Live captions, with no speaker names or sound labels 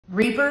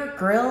Reaper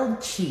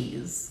grilled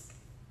cheese.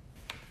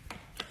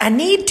 I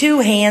need 2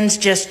 hands.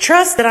 Just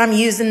trust that I'm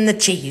using the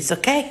cheese,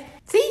 okay?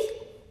 See?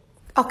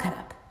 I'll cut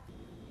up.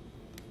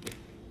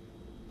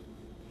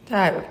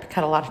 I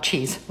cut a lot of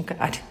cheese. Oh,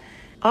 God.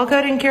 I'll go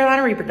in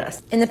Carolina Reaper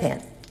dust in the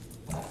pan.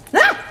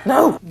 Ah!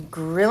 No!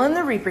 Grilling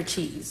the Reaper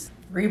cheese.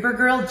 Reaper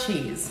grilled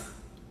cheese.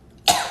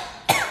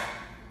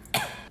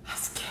 I'm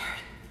scared.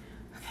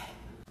 Okay.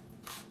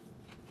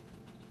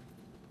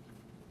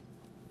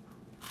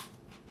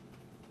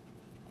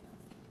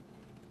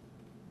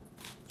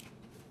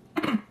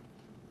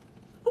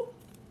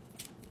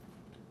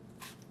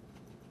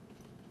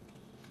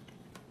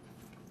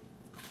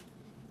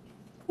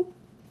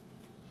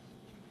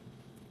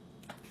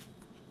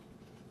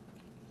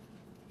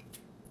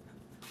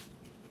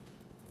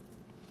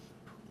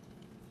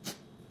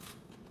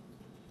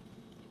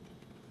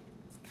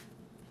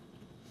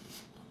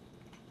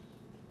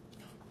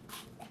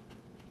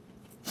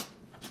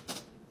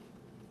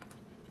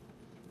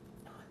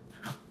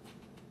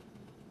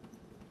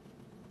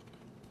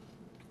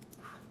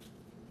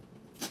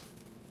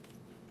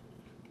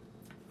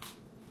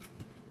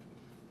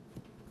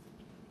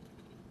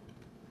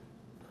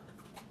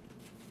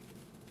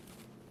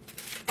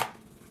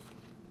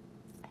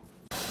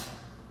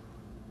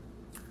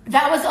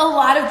 That was a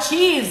lot of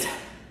cheese.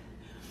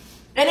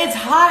 And it's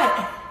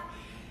hot.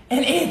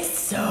 And it's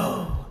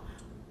so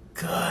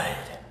good.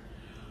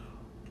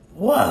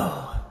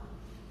 Whoa.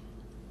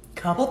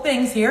 Couple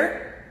things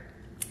here.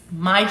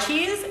 My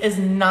cheese is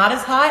not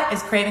as hot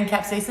as Craven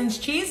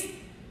Capsaicin cheese.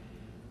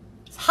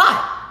 It's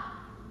hot.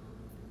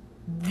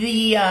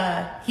 The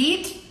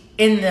heat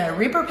in the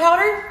Reaper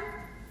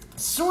powder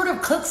sort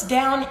of cooks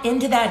down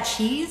into that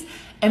cheese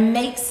and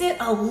makes it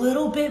a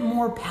little bit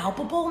more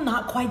palpable,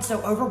 not quite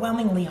so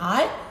overwhelmingly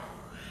hot.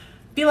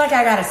 Feel like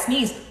I gotta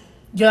sneeze.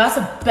 Yo, that's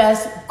the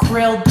best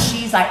grilled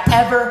cheese I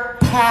ever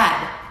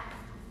had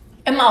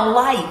in my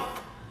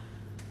life.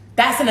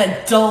 That's an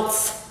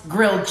adult's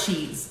grilled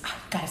cheese. I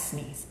gotta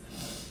sneeze.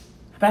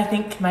 But I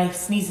think my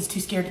sneeze is too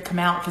scared to come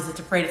out because it's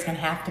afraid it's gonna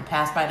have to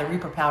pass by the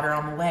Reaper powder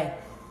on the way.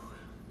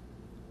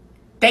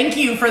 Thank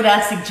you for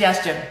that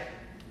suggestion.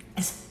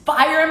 It's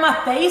fire in my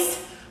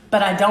face,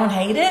 but I don't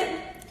hate it.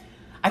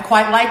 I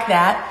quite like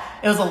that.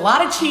 It was a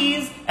lot of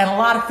cheese and a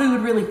lot of food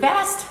really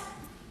fast.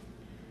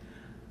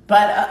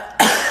 But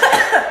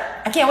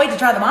I can't wait to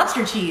try the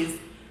monster cheese.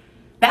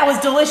 That was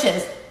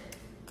delicious.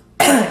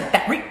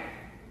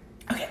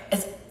 Okay,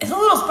 it's a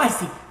little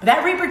spicy, but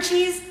that Reaper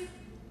cheese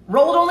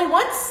rolled only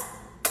once.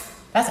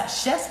 That's a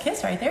chef's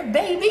kiss right there,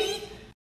 baby.